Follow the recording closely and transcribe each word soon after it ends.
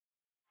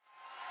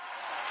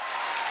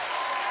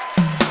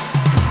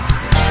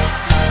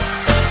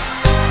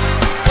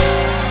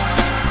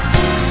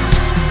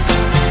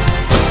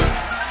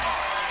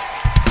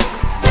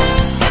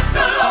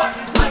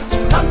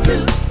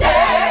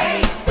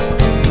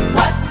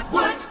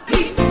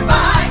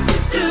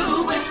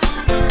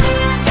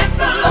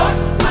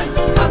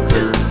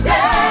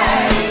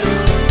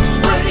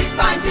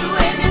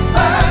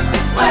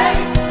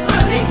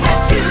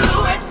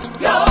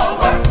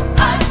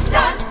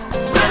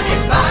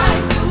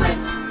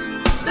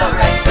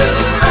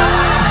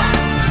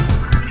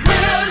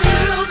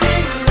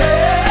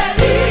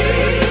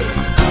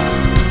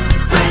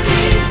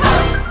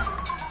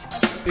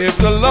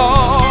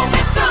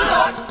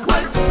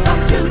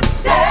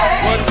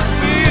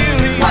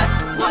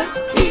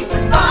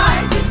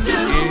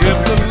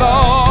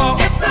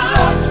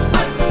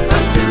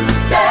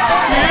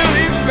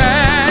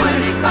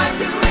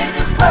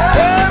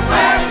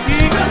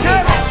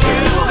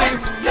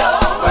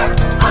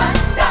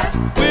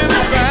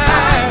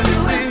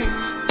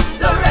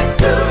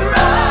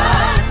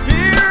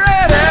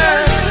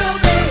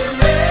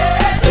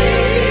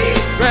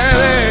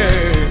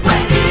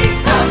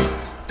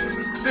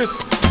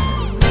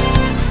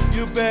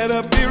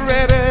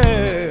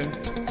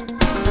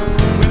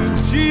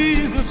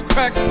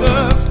cracks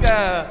the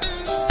sky.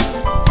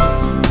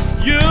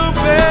 You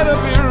better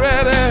be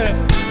ready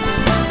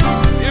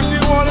if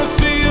you want to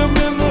see him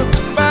in the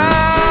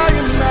by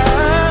and by.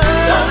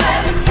 Don't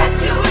let him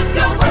catch you with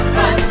your work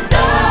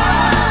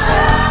undone.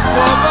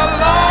 For the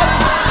Lord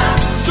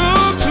is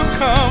soon to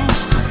come.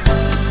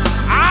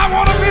 I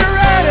want to be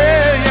ready,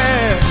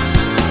 yeah.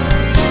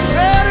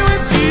 Ready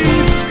when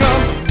Jesus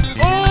comes.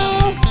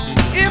 Oh,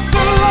 if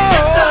the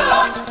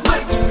Lord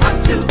would come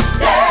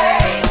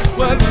today,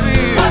 what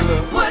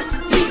would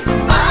he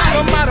find?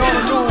 Somebody ought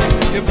to know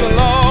if the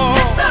Lord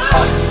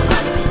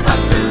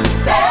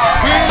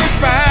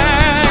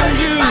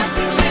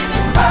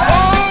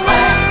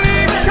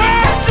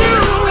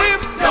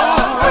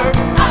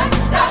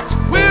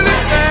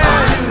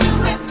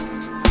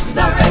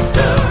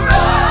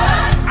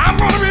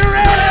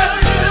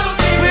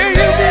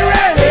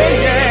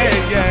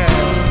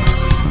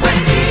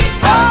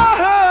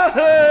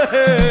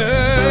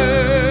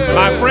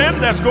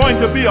there's going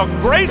to be a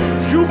great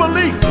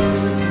jubilee.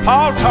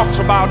 Paul talks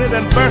about it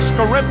in 1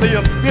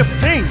 Corinthians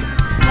 15.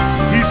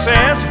 He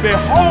says,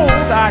 behold,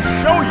 I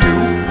show you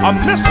a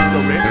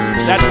mystery,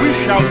 that we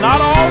shall not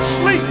all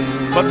sleep,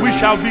 but we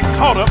shall be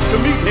caught up to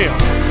meet him.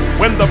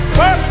 When the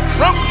first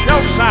trump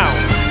shall sound,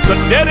 the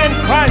dead in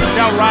Christ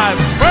shall rise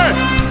first.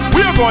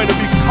 We are going to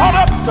be caught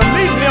up to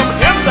meet him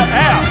in the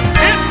air.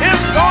 It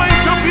is going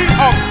to be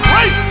a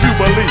great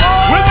jubilee.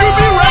 Will you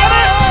be ready?